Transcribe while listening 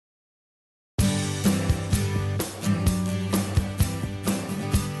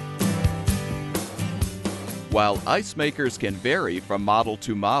While ice makers can vary from model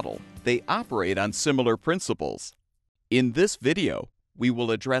to model, they operate on similar principles. In this video, we will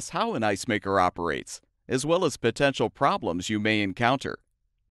address how an ice maker operates, as well as potential problems you may encounter.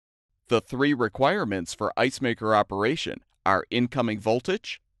 The three requirements for ice maker operation are incoming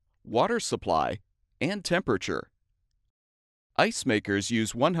voltage, water supply, and temperature. Ice makers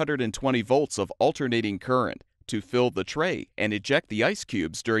use 120 volts of alternating current to fill the tray and eject the ice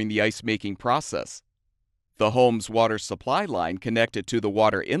cubes during the ice making process. The home's water supply line connected to the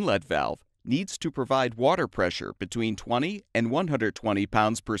water inlet valve needs to provide water pressure between 20 and 120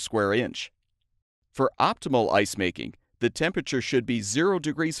 pounds per square inch. For optimal ice making, the temperature should be 0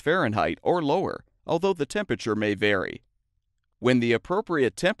 degrees Fahrenheit or lower, although the temperature may vary. When the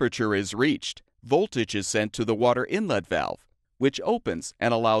appropriate temperature is reached, voltage is sent to the water inlet valve, which opens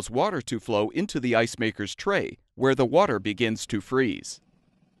and allows water to flow into the ice maker's tray, where the water begins to freeze.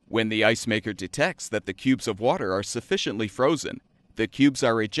 When the ice maker detects that the cubes of water are sufficiently frozen, the cubes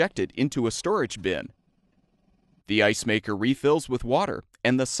are ejected into a storage bin. The ice maker refills with water,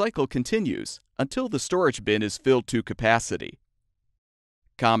 and the cycle continues until the storage bin is filled to capacity.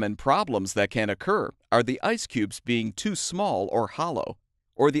 Common problems that can occur are the ice cubes being too small or hollow,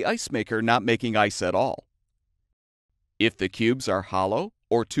 or the ice maker not making ice at all. If the cubes are hollow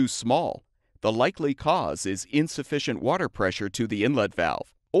or too small, the likely cause is insufficient water pressure to the inlet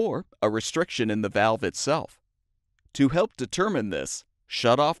valve, or a restriction in the valve itself. To help determine this,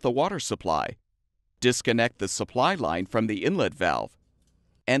 shut off the water supply, disconnect the supply line from the inlet valve,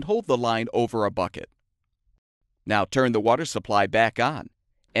 and hold the line over a bucket. Now turn the water supply back on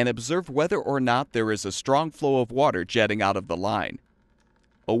and observe whether or not there is a strong flow of water jetting out of the line.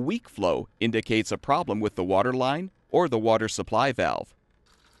 A weak flow indicates a problem with the water line or the water supply valve.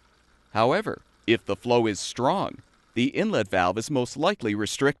 However, if the flow is strong, the inlet valve is most likely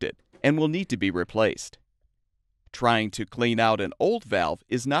restricted and will need to be replaced. Trying to clean out an old valve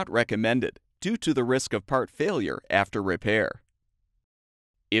is not recommended due to the risk of part failure after repair.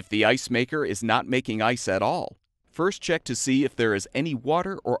 If the ice maker is not making ice at all, first check to see if there is any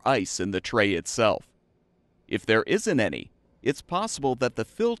water or ice in the tray itself. If there isn't any, it's possible that the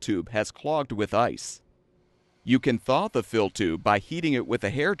fill tube has clogged with ice. You can thaw the fill tube by heating it with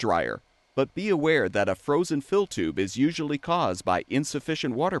a hairdryer, but be aware that a frozen fill tube is usually caused by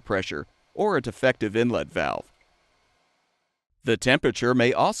insufficient water pressure or a defective inlet valve. The temperature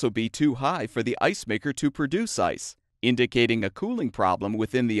may also be too high for the ice maker to produce ice, indicating a cooling problem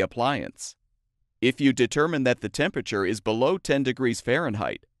within the appliance. If you determine that the temperature is below 10 degrees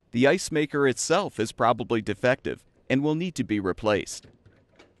Fahrenheit, the ice maker itself is probably defective and will need to be replaced.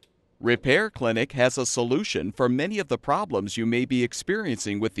 Repair Clinic has a solution for many of the problems you may be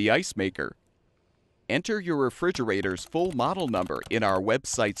experiencing with the ice maker. Enter your refrigerator's full model number in our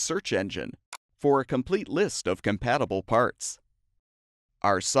website search engine for a complete list of compatible parts.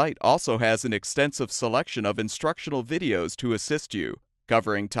 Our site also has an extensive selection of instructional videos to assist you,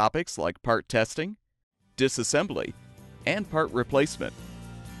 covering topics like part testing, disassembly, and part replacement.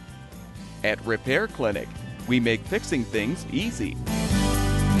 At Repair Clinic, we make fixing things easy.